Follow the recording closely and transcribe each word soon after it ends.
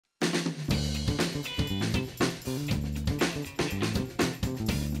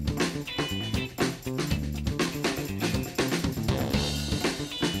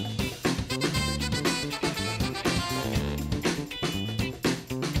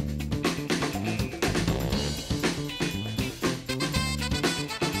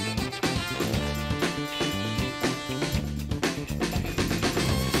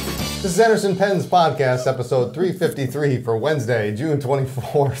This is Anderson Pens Podcast, episode 353 for Wednesday, June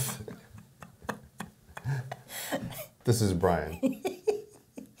 24th. This is Brian.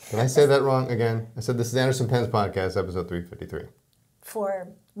 Did I say that wrong again? I said this is Anderson Pens Podcast, episode 353. For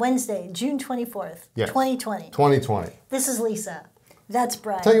Wednesday, June 24th, yes. 2020. 2020. This is Lisa. That's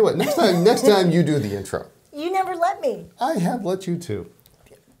Brian. Tell you what, next time you do the intro. You never let me. I have let you too.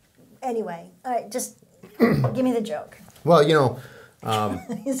 Anyway, all right, just give me the joke. Well, you know...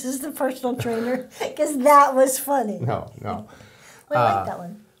 Is this the personal trainer? Because that was funny. No. Well, I like that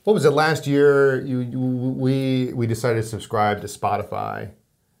one. What was it? Last year, we decided to subscribe to Spotify.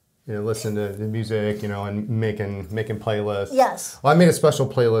 You know, listen to the music, you know, and making playlists. Yes. Well, I made a special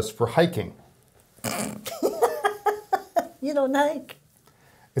playlist for hiking. You don't hike.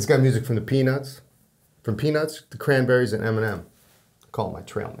 It's got music from the Peanuts, the Cranberries, and Eminem. I call it my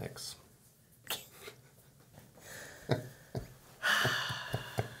trail mix.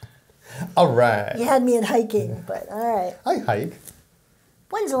 All right. You had me at hiking, but all right. I hike.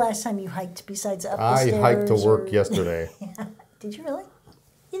 When's the last time you hiked besides up the stairs? I hiked to work yesterday. Yeah. Did you really?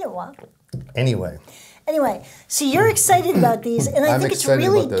 You didn't walk. Anyway, so you're excited about these, and I think it's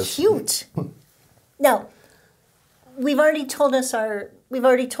really cute. Now, we've already told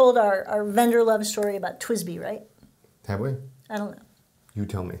our vendor love story about TWSBI, right? Have we? I don't know. You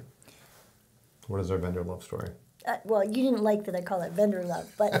tell me. What is our vendor love story? Well, you didn't like that I call it vendor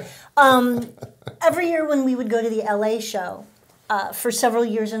love, but every year when we would go to the LA show, for several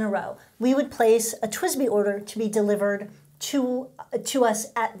years in a row, we would place a TWSBI order to be delivered to us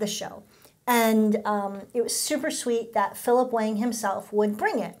at the show. And it was super sweet that Philip Wang himself would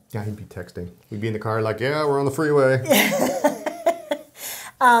bring it. Yeah, he'd be texting. We'd be in the car like, yeah, we're on the freeway.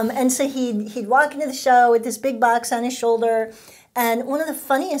 And so he'd walk into the show with this big box on his shoulder. And one of the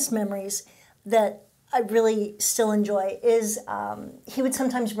funniest memories that I really still enjoy is he would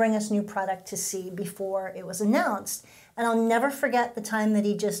sometimes bring us new product to see before it was announced. And I'll never forget the time that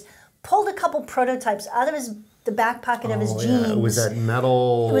he just pulled a couple prototypes out of the back pocket of his jeans. Yeah. It was that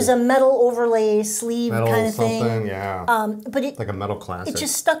metal... It was a metal overlay sleeve kind of something, thing. Yeah. But it, like a metal classic. It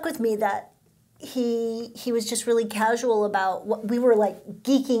just stuck with me that he was just really casual about what we were like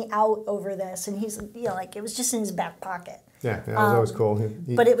geeking out over this, and he's like it was just in his back pocket. Yeah, that was always cool.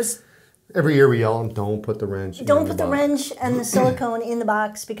 But it was... Every year we yell, don't put the wrench in the box. Don't put the wrench and the silicone in the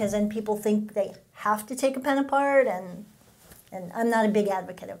box because then people think they have to take a pen apart, and I'm not a big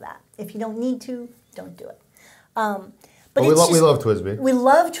advocate of that. If you don't need to, don't do it. But we love TWSBI. We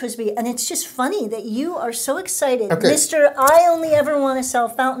love TWSBI, and it's just funny that you are so excited. Okay. Mr. I only ever want to sell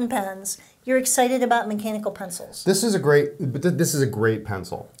fountain pens. You're excited about mechanical pencils. This is a great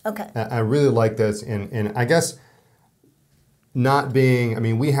pencil. Okay. I really like this, and I guess... Not being, I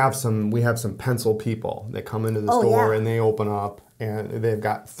mean, we have some pencil people that come into the store and they open up and they've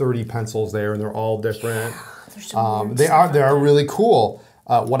got 30 pencils there and they're all different. Yeah, they are really cool.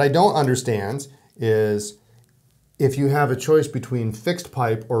 What I don't understand is if you have a choice between fixed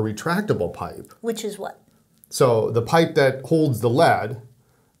pipe or retractable pipe. Which is what? So the pipe that holds the lead.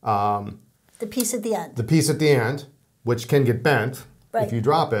 The piece at the end. The piece at the end, which can get bent. Right. If you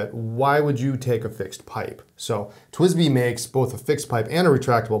drop it, why would you take a fixed pipe? So TWSBI makes both a fixed pipe and a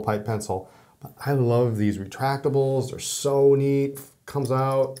retractable pipe pencil. But I love these retractables. They're so neat. Comes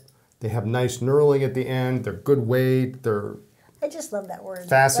out. They have nice knurling at the end. They're good weight. I just love that word.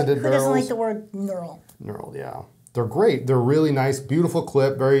 Faceted knurls. Who doesn't like the word knurl? Knurl, yeah. They're great. They're really nice, beautiful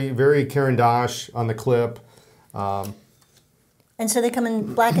clip. Very, very Caran d'Ache on the clip. And so they come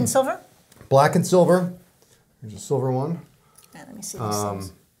in black and silver? Black and silver. There's a silver one. Let me see these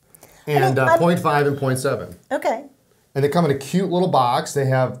things. And 0.5 and 0.7. Okay. And they come in a cute little box. They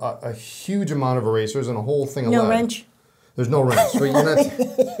have a huge amount of erasers and a whole thing of lead. No wrench? There's no wrench. So you're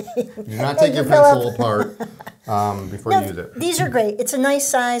not take your pencil apart before you use it. These are great. It's a nice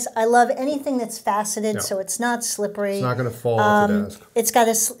size. I love anything that's faceted, so it's not slippery. It's not going to fall off the desk. It's got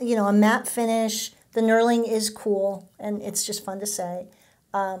a matte finish. The knurling is cool, and it's just fun to say.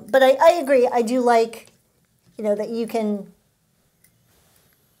 But I agree. I do like, that you can...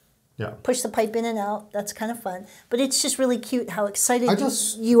 Yeah. Push the pipe in and out. That's kind of fun. But it's just really cute how excited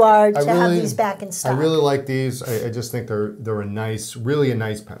you are to have these back in stock. I really like these. I just think they're a nice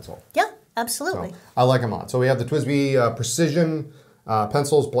pencil. Yeah, absolutely. So, I like them a lot. So we have the TWSBI Precision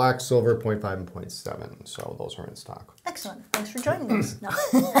pencils, black, silver, 0.5 and 0.7. So those are in stock. Excellent. Thanks for joining us. No.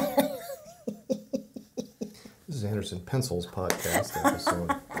 This is Anderson Pencils Podcast episode.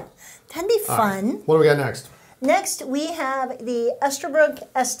 That'd be fun. Right. What do we got next? Next, we have the Esterbrook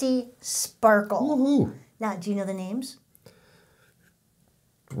Estie Sparkle. Woohoo! Now, do you know the names?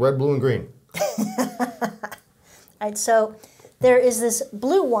 Red, blue, and green. All right, so There is this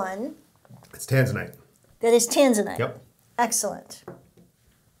blue one. It's Tanzanite. That is Tanzanite. Yep. Excellent.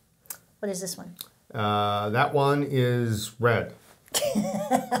 What is this one? That one is red.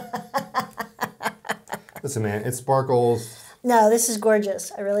 Listen, man, it sparkles. No, this is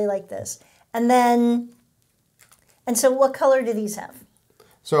gorgeous. I really like this. And so what color do these have?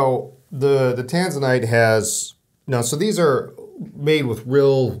 So the Tanzanite has, so these are made with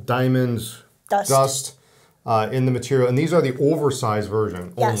real diamonds, dust in the material. And these are the oversized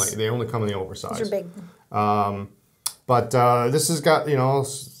version only. They only come in the oversized. These are big. But this has got,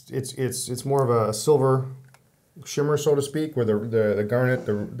 it's more of a silver shimmer, so to speak, where the garnet,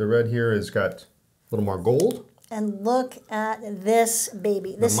 the red here has got a little more gold. And look at this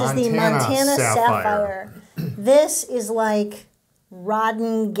baby. This is the Montana Sapphire. This is like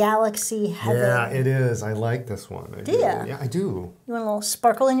Rodden Galaxy heaven. Yeah, it is. I like this one. Do you? Yeah, I do. You want a little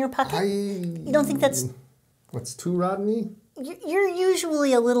sparkle in your pocket? You don't think that's... What's too Rodden-y? You're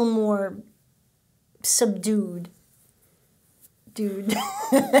usually a little more subdued, dude.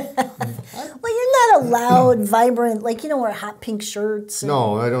 Well, you're not a loud, vibrant, wear hot pink shirts.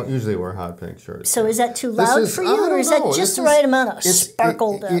 No, I don't usually wear hot pink shirts. So is that too loud for you, or is that just the right amount of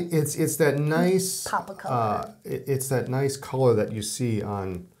sparkled? It's that nice pop of color. It's that nice color that you see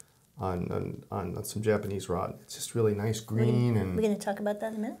on some Japanese rod. It's just really nice green. We're going to talk about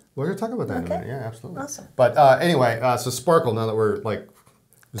that in a minute? We're going to talk about that in a minute, yeah, absolutely. Awesome. But anyway, so sparkle, now that we're like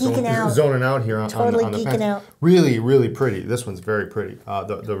zoning out here on the pen. Out. Really, really pretty. This one's very pretty.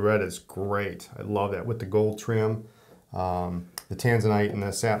 The red is great. I love that with the gold trim. The Tanzanite and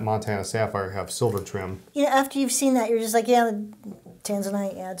the Montana Sapphire have silver trim. After you've seen that, you're just like, yeah, the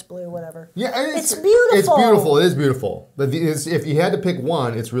Tanzanite, yeah, it's blue, whatever. Yeah, it's beautiful. It's beautiful. It is beautiful. But if you had to pick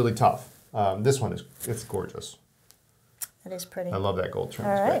one, it's really tough. This one it's gorgeous. That is pretty. I love that gold trim.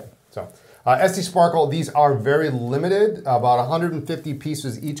 All right. So, Estie Sparkle, these are very limited. About 150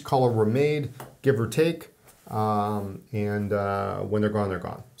 pieces each color were made, give or take. And when they're gone, they're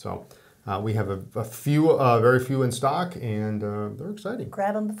gone. So we have a few, very few in stock, and they're exciting.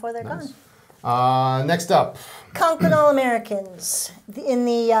 Grab them before they're gone. Next up, Conklin All-Americans. In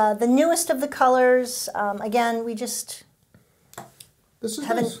the newest of the colors. Again, we just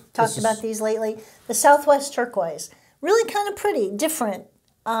haven't talked about these lately. The Southwest Turquoise. Really kind of pretty, different.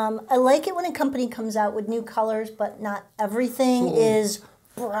 I like it when a company comes out with new colors, but not everything is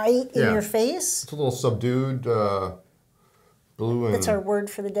bright in your face. It's a little subdued blue and... That's our word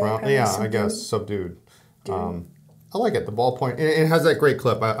for the day. Brown. Yeah, subdued. I guess, subdued. I like it, the ballpoint. It has that great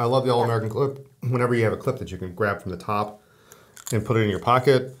clip. I love the All-American clip. Whenever you have a clip that you can grab from the top and put it in your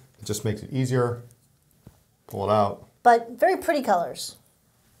pocket, it just makes it easier. Pull it out. But very pretty colors.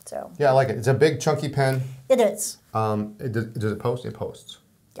 So yeah, I like it. It's a big, chunky pen. It is. Does it post? It posts.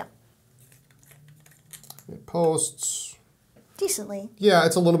 Yeah. It posts. Decently. Yeah,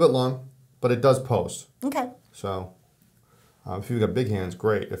 it's a little bit long, but it does post. Okay. So if you've got big hands,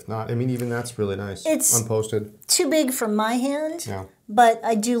 great. If not, I mean, even that's really nice. It's unposted. Too big for my hand, but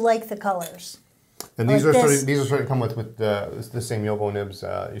I do like the colors. And these are starting to come with the same Yovo nibs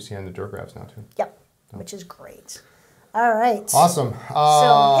you see on the Durgraphs now too. Yep, which is great. All right. Awesome.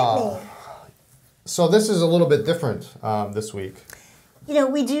 So hit me. So this is a little bit different this week.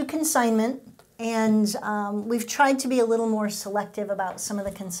 We do consignment, and we've tried to be a little more selective about some of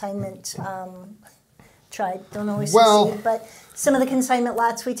the consignment. Don't always succeed, but some of the consignment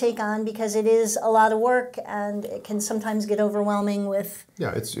lots we take on because it is a lot of work and it can sometimes get overwhelming with...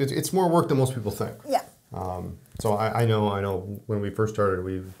 Yeah, it's more work than most people think. Yeah. So I know when we first started,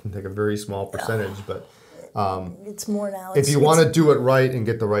 we can take a very small percentage, but... it's more now. If you want to do it right and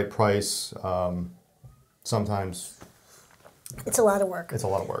get the right price, sometimes... It's a lot of work. It's a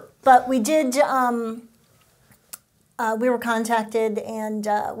lot of work. But we did... we were contacted, and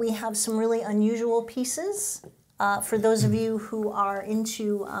we have some really unusual pieces for those of you who are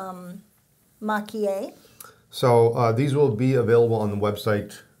into Maki-e. So these will be available on the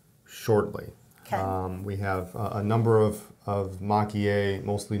website shortly. Okay. We have a number of Maki-e,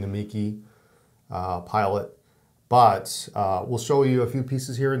 mostly Namiki pilot, but we'll show you a few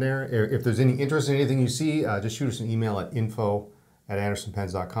pieces here and there. If there's any interest in anything you see, just shoot us an email at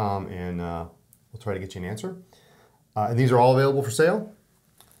info@andersonpens.com, and we'll try to get you an answer. And these are all available for sale.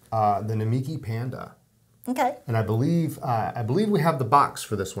 The Namiki Panda. Okay. And I believe we have the box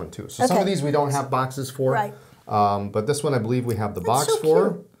for this one too. So some of these we don't have boxes for. Right. But this one I believe we have the box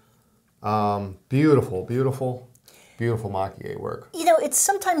for. Beautiful, beautiful, beautiful Maki-e work. It's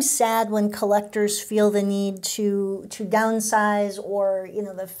sometimes sad when collectors feel the need to downsize, or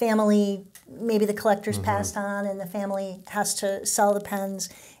the family, maybe the collector's passed on and the family has to sell the pens.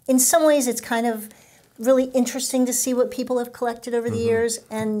 In some ways, it's kind of really interesting to see what people have collected over the years,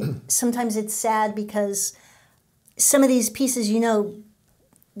 and sometimes it's sad because some of these pieces, you know,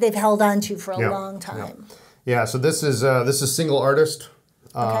 they've held on to for a long time. Yeah. So this is single artist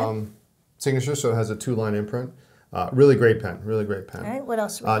signature, so it has a 2-line imprint. Really great pen. Really great pen. All right. What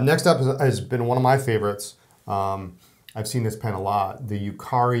else? Next up has been one of my favorites. I've seen this pen a lot. The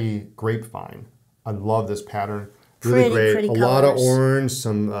Yukari Grapevine. I love this pattern. Really great. Pretty a colors. lot of orange,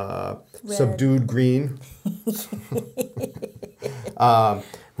 some subdued green.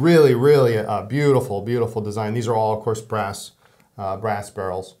 Really, really beautiful, beautiful design. These are all, of course, brass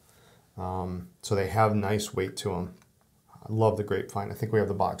barrels. So they have nice weight to them. I love the Grapevine. I think we have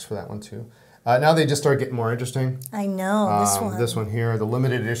the box for that one too. Now they just start getting more interesting. I know, this one. This one here, the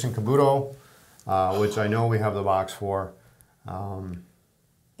limited edition Kabuto, which I know we have the box for. You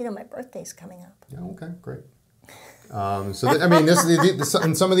know, my birthday's coming up. Yeah, okay, great. I mean,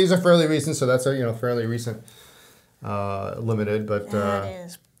 and some of these are fairly recent, so that's a fairly recent limited, but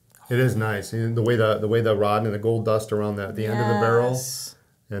it is nice. The way the rod and the gold dust around the end of the barrel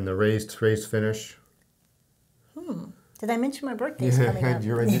and the raised finish. Did I mention my birthday's coming up?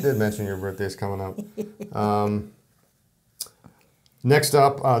 You're right. You did mention your birthday's coming up. Next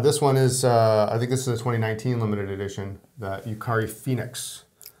up, this one is I think this is a 2019 limited edition, the Yukari Phoenix.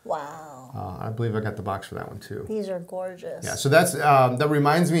 Wow. I believe I got the box for that one too. These are gorgeous. Yeah, so that's that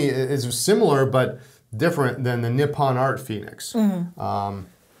reminds me, is similar but different than the Nippon Art Phoenix.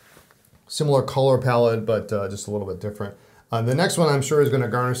 Similar color palette, but just a little bit different. The next one I'm sure is going to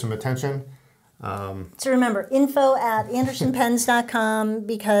garner some attention. So remember, info@andersonpens.com,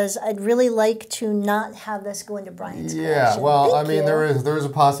 because I'd really like to not have this go into Brian's collection. Yeah, well, Thank you. there is a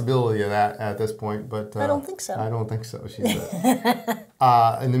possibility of that at this point, but I don't think so. I don't think so. She said.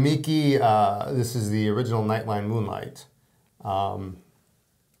 And the Maki, this is the original Nightline Moonlight.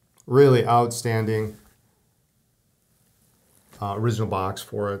 Really outstanding original box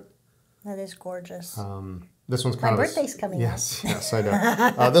for it. That is gorgeous. This one's kind My of birthday's coming up. Yes, I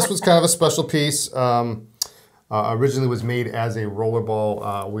know. This was kind of a special piece. Originally was made as a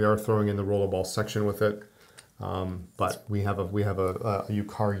rollerball. We are throwing in the rollerball section with it, but we have a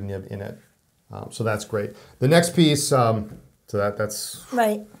Yukari nib in it, so that's great. The next piece, that's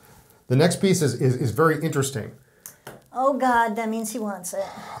right. The next piece is very interesting. Oh God, that means he wants it.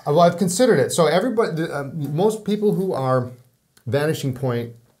 Well, I've considered it. So everybody, most people who are Vanishing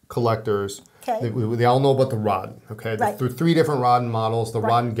Point collectors, they all know about the Rodden. Okay, right. There are 3 different Rodden models. The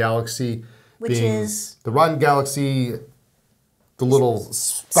Rodden Galaxy, which is the Rodden Galaxy, the little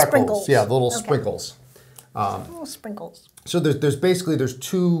speckles, the little sprinkles. Little sprinkles. So there's basically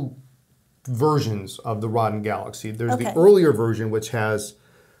 2 versions of the Rodden Galaxy. There's the earlier version, which has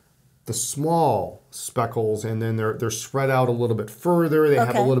the small speckles, and then they're spread out a little bit further. They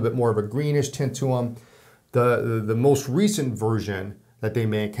have a little bit more of a greenish tint to them. The most recent version that they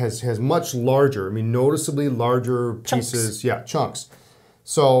make has much larger, noticeably larger pieces, chunks.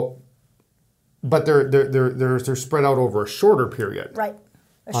 So, but they're spread out over a shorter period. Right,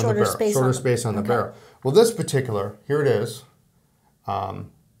 a shorter space on the barrel. Well, this particular, here it is,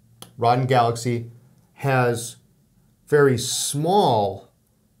 Rodden Galaxy has very small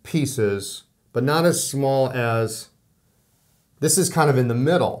pieces, but not as small as, this is kind of in the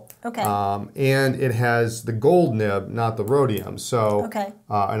middle. Okay. And it has the gold nib, not the rhodium. So,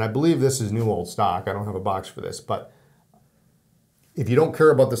 and I believe this is new old stock. I don't have a box for this, but if you don't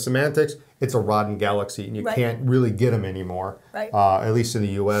care about the semantics, it's a Rodden Galaxy, and you can't really get them anymore. Right. At least in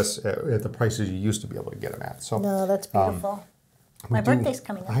the U.S. At the prices you used to be able to get them at. So no, that's beautiful. My birthday's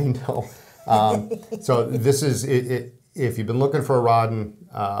coming up. I know. So this is it. If you've been looking for a Rodden,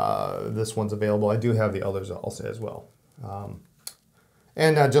 this one's available. I do have the others also as well.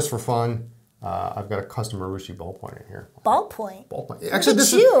 And just for fun, I've got a custom Marushi ballpoint in here. Ballpoint. Actually,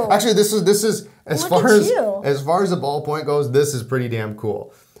 this is as far as the ballpoint goes, this is pretty damn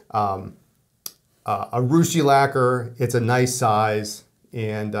cool. A Rushi lacquer. It's a nice size,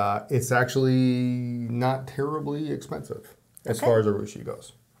 and it's actually not terribly expensive as far as a Rushi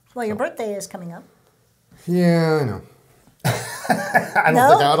goes. Well, your birthday is coming up. Yeah, I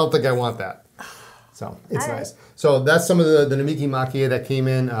know. I don't think I want that. So it's nice. So that's some of the Namiki Maki-e that came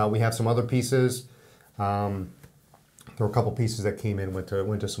in. We have some other pieces. There were a couple pieces that came in, went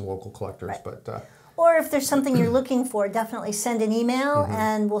to some local collectors. But or if there's something you're looking for, definitely send an email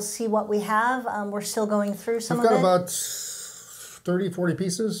and we'll see what we have. We're still going through some of it. We've got about 30, 40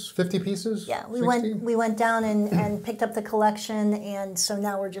 pieces, 50 pieces. Yeah, we went down and picked up the collection, and so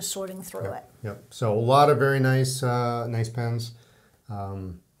now we're just sorting through it. Yep. So a lot of very nice nice pens.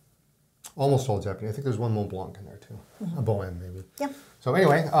 Almost all Japanese. I think there's one Mont Blanc in there too. A Bowen maybe. Yeah. So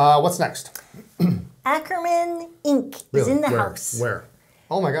anyway, what's next? Akkerman Ink is in the house. Where?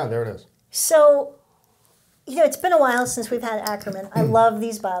 Oh my God, there it is. So, you know, it's been a while since we've had Akkerman. I love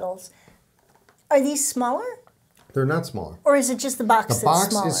these bottles. Are these smaller? They're not smaller. Or is it just the box that's smaller?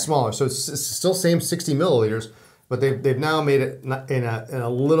 The box is smaller, so it's still same 60 milliliters, but they've now made it in a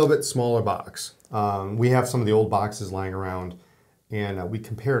little bit smaller box. We have some of the old boxes lying around, and we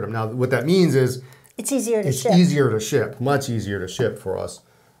compared them. Now, what that means is it's easier to ship. It's easier to ship, much easier to ship for us.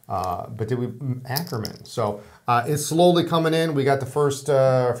 But did we Akkerman? So it's slowly coming in. We got the first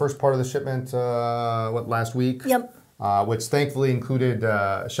part of the shipment last week? Yep. Which thankfully included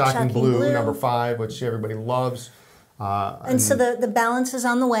Shocking Blue number 5, which everybody loves. And so the balance is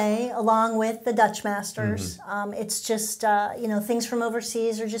on the way, along with the Dutch Masters. It's just you know, things from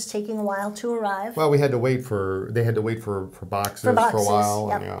overseas are just taking a while to arrive. Well, they had to wait for boxes for a while.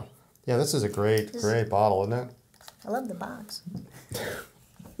 Yep. And yeah, this is a great bottle, isn't it? I love the box.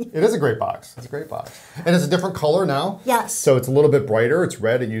 It is a great box. It's a great box. And it's a different color now. Yes. So it's a little bit brighter. It's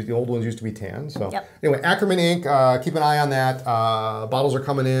red. The old ones used to be tan. So anyway, Akkerman Ink, keep an eye on that. Bottles are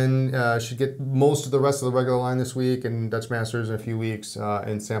coming in. Should get most of the rest of the regular line this week, and Dutch Masters in a few weeks.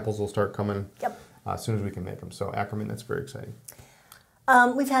 And samples will start coming as soon as we can make them. So Akkerman, that's very exciting.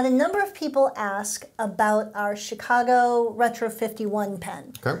 We've had a number of people ask about our Chicago Retro 51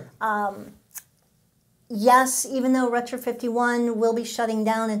 pen. Okay. Yes, even though Retro 51 will be shutting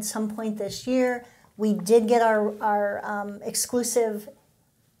down at some point this year, we did get our exclusive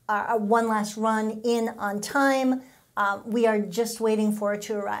one last run in on time. We are just waiting for it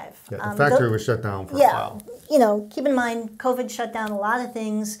to arrive. Yeah, the factory was shut down for a while. You know, keep in mind, COVID shut down a lot of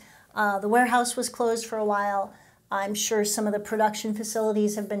things. The warehouse was closed for a while. I'm sure some of the production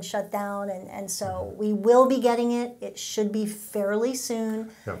facilities have been shut down, and so we will be getting it. It should be fairly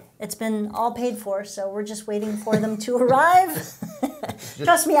soon. Yep. It's been all paid for, so we're just waiting for them to arrive.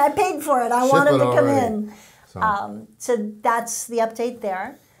 Trust me, I paid for it. I want them to come in. So that's the update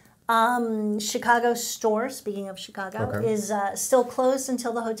there. Chicago store, speaking of Chicago, is still closed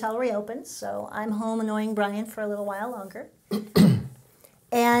until the hotel reopens, so I'm home annoying Brian for a little while longer.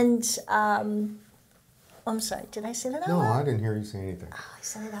 And... I'm sorry, did I say that out loud? No, I didn't hear you say anything. Oh, I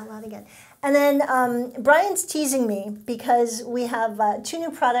said it out loud again. And then Brian's teasing me because we have 2 new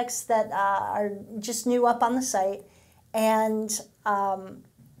products that are just new up on the site. And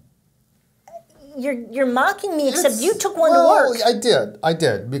you're mocking me, except you took one to work. I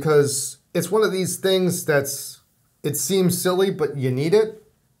did, because it's one of these things it seems silly, but you need it,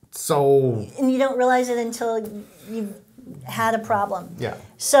 so... And you don't realize it until you've had a problem. Yeah.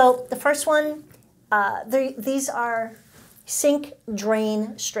 So the first one... these are sink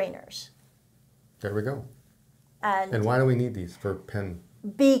drain strainers. There we go. And why do we need these for pen?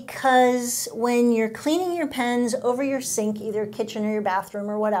 Because when you're cleaning your pens over your sink, either kitchen or your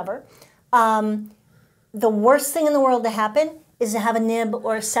bathroom or whatever, the worst thing in the world to happen is to have a nib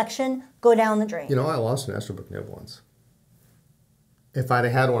or a section go down the drain. You know, I lost an Esterbrook nib once. If I'd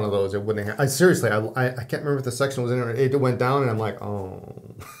have had one of those, it wouldn't have... Seriously, I can't remember if the section was in it. It went down, and I'm like,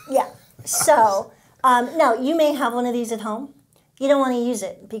 oh. Yeah. So... now, you may have one of these at home. You don't want to use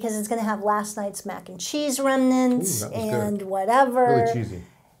it because it's going to have last night's mac and cheese remnants and whatever. Really cheesy.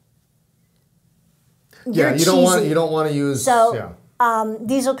 You don't want to use. So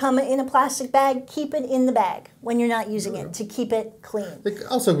these will come in a plastic bag. Keep it in the bag when you're not using it to keep it clean. It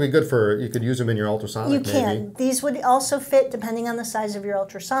also be good for, you could use them in your ultrasonic. You can. These would also fit depending on the size of your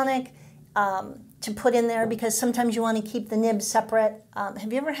ultrasonic. To put in there because sometimes you want to keep the nib separate.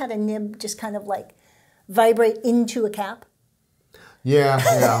 Have you ever had a nib just kind of like vibrate into a cap? Yeah.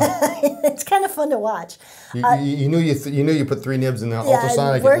 It's kind of fun to watch. You knew you put 3 nibs in the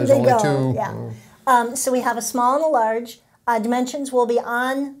ultrasonic. Where'd they only go? 2. Yeah. So we have a small and a large. Dimensions will be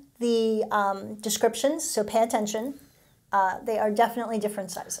on the descriptions, so pay attention. They are definitely different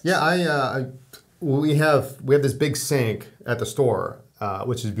sizes. Yeah, we have this big sink at the store,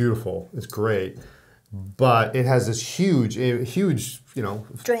 which is beautiful. It's great. But it has this huge,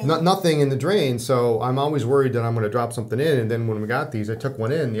 drain. Nothing in the drain. So I'm always worried that I'm going to drop something in. And then when we got these, I took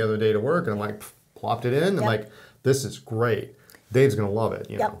one in the other day to work, and I'm like, plopped it in. I'm like, this is great. Dave's going to love it.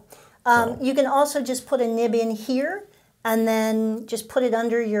 You know. You can also just put a nib in here, and then just put it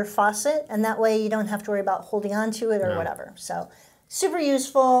under your faucet, and that way you don't have to worry about holding onto it or whatever. So super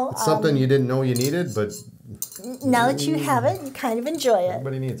useful. It's something you didn't know you needed, but now that you have it, you kind of enjoy it.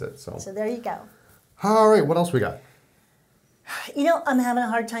 Everybody needs it. So there you go. All right, what else we got? You know, I'm having a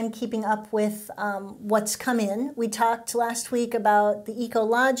hard time keeping up with what's come in. We talked last week about the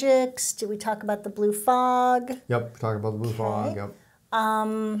Ecologics. Did we talk about the Blue Fog? Yep, talking about the Blue Fog, yep.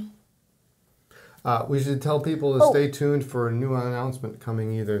 We should tell people to stay tuned for a new announcement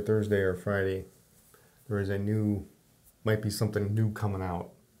coming either Thursday or Friday. there is a new, might be something new coming out.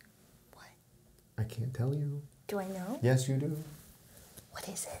 What? I can't tell you. Do I know? Yes, you do. What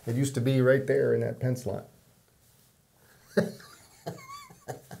is it? It used to be right there in that pen slot.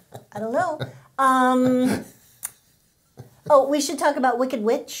 I don't know. Oh, we should talk about Wicked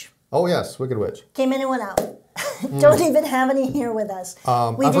Witch. Oh yes, Wicked Witch. Came in and went out. Don't even have any here with us.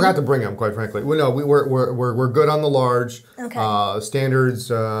 I forgot to bring them, quite frankly. Well, no, we're good on the large. Okay. Standards.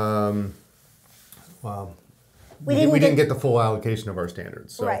 We didn't get the full allocation of our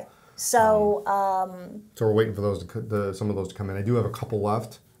standards. So, right. So. So we're waiting for those some of those to come in. I do have a couple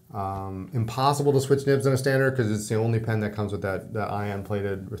left. Impossible to switch nibs in a standard because it's the only pen that comes with that ion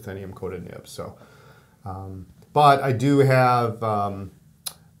plated ruthenium coated nib. So, but I do have.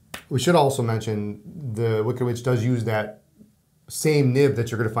 We should also mention the Wicked Witch does use that same nib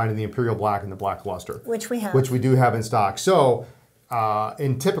that you're going to find in the Imperial Black and the Black Luster. Which we have. Which we do have in stock. So,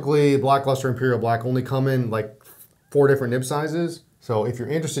 and typically Black Luster and Imperial Black only come in like 4 different nib sizes. So if you're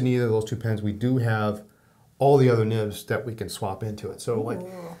interested in either of those 2 pens, we do have all the other nibs that we can swap into it. So like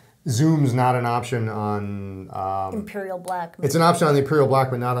Zoom's not an option on... Imperial Black. It's an option on the Imperial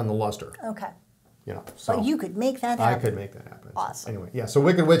Black, but not on the Luster. Okay. You know, so but you could make that happen. I could make that happen. Awesome. Anyway, yeah, so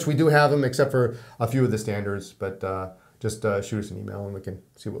Wicked Witch, we do have them except for a few of the standards, but just shoot us an email and we can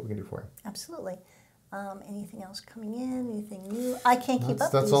see what we can do for you. Absolutely. Anything else coming in? Anything new? I can't keep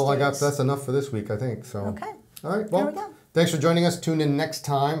up. That's all I got. That's enough for this week, I think. So. Okay. All right. Well, there we go. Thanks for joining us. Tune in next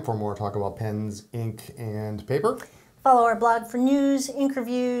time for more talk about pens, ink, and paper. Follow our blog for news, ink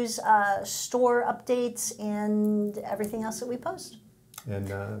reviews, store updates, and everything else that we post.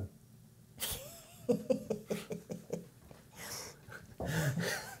 And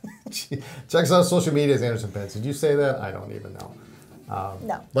check us out on social media as Anderson Pens. Did you say that? I don't even know.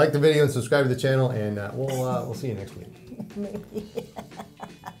 No. Like the video and subscribe to the channel, and we'll see you next week. Maybe.